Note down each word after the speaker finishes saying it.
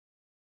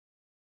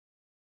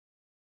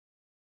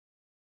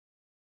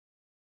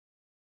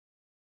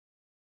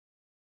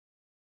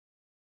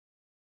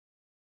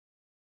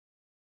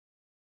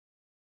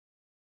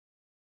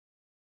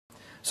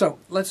So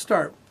let's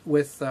start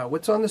with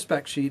what's on the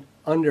spec sheet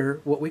under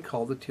what we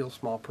call the Thiele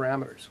Small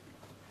parameters.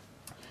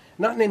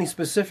 Not in any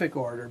specific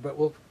order, but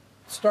we'll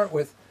start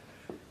with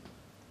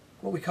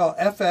what we call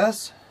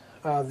FS,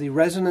 the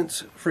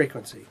resonance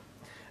frequency.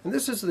 And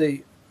this is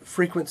the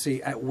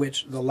frequency at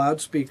which the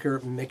loudspeaker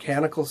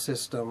mechanical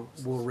system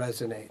will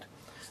resonate.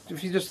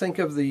 If you just think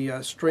of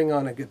the string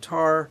on a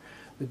guitar,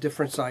 the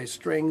different size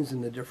strings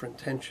and the different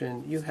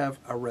tension, you have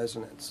a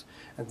resonance.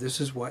 And this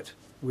is what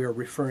we're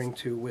referring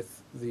to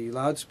with the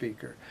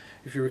loudspeaker.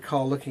 If you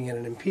recall looking at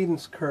an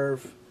impedance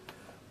curve,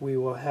 we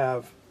will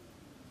have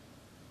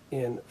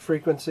in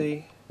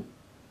frequency,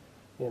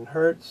 in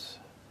hertz,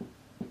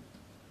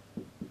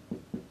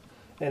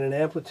 and an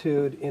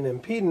amplitude in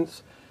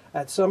impedance.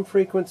 At some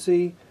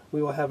frequency,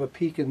 we will have a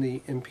peak in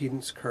the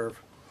impedance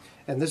curve.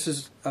 And this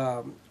is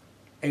a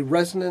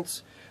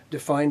resonance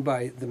defined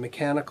by the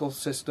mechanical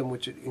system,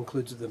 which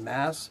includes the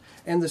mass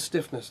and the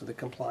stiffness of the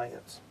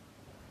compliance.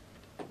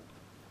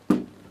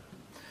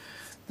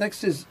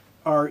 Next is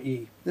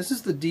RE. This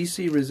is the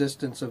DC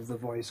resistance of the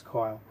voice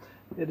coil.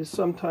 It is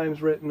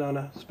sometimes written on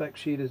a spec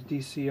sheet as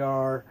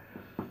DCR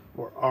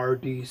or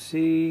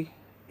RDC,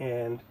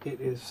 and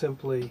it is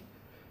simply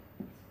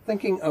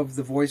thinking of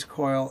the voice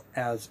coil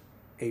as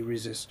a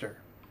resistor.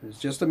 It is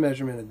just a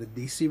measurement of the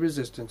DC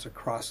resistance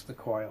across the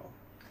coil.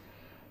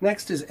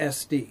 Next is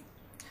SD.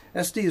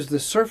 SD is the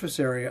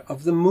surface area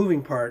of the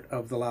moving part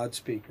of the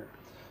loudspeaker.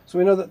 So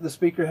we know that the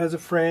speaker has a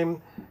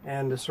frame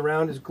and the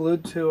surround is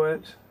glued to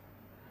it.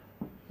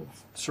 The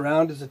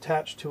surround is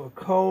attached to a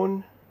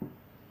cone.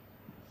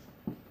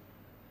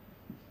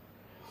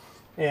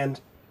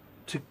 And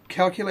to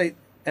calculate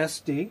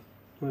SD,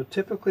 we'll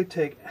typically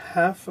take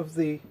half of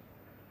the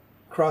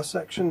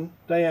cross-section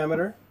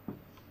diameter.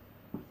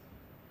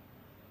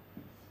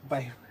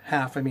 By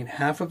half, I mean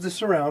half of the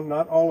surround,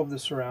 not all of the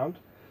surround.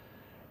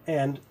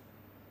 And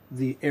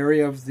the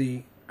area of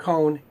the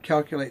cone,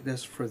 calculate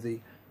this for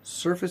the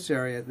surface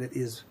area that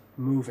is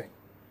moving.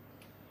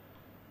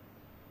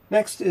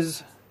 Next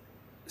is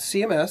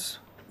CMS,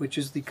 which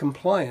is the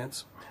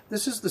compliance.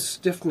 This is the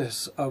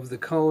stiffness of the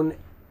cone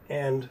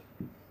and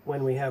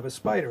when we have a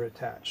spider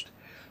attached.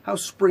 How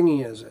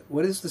springy is it?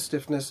 What is the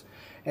stiffness?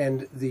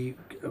 And the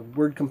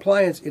word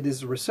compliance, it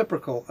is a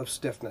reciprocal of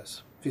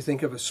stiffness. If you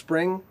think of a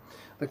spring,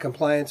 the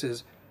compliance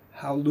is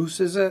how loose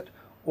is it,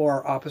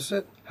 or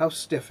opposite, how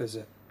stiff is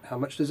it? How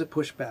much does it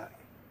push back?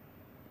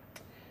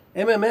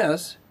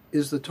 MMS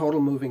is the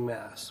total moving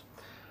mass.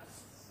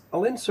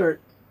 I'll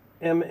insert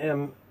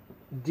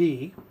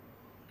MMD,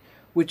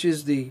 which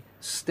is the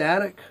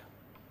static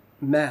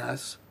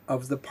mass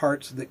of the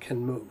parts that can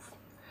move.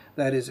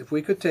 That is, if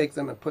we could take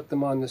them and put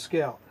them on the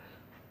scale,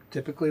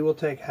 typically we'll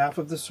take half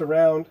of the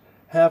surround,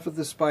 half of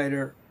the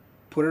spider,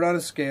 put it on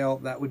a scale,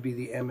 that would be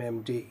the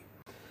MMD.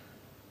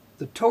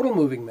 The total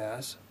moving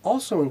mass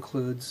also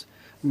includes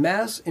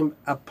mass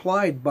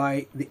applied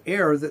by the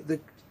air that the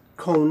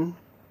cone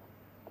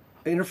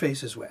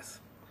interfaces with.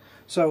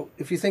 So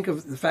if you think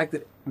of the fact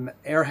that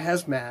air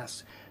has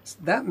mass,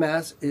 that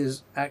mass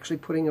is actually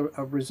putting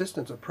a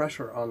resistance, a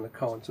pressure on the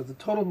cone. So the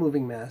total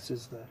moving mass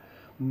is the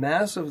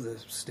mass of the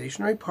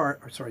stationary part,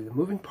 or sorry, the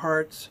moving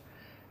parts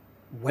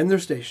when they're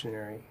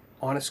stationary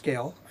on a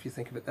scale, if you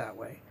think of it that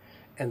way,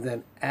 and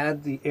then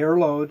add the air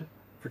load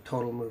for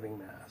total moving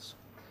mass.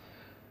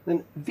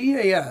 Then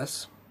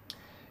VAS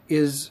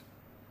is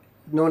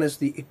known as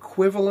the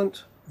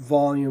equivalent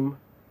volume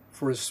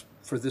for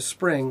the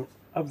spring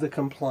of the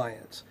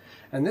compliance.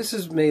 And this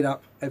is made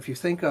up, if you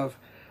think of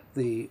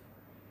the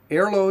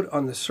air load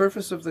on the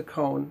surface of the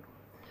cone,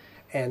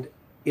 and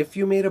if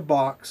you made a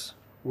box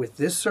with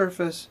this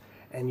surface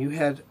and you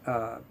had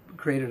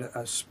created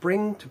a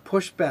spring to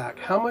push back,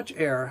 how much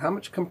air, how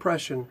much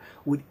compression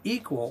would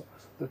equal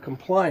the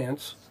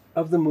compliance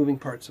of the moving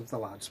parts of the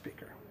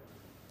loudspeaker.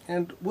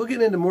 And we'll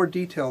get into more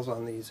details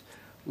on these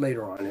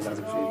later on in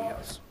other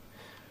videos.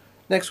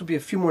 Next will be a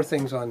few more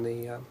things on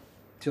the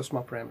Thiele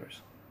Small parameters.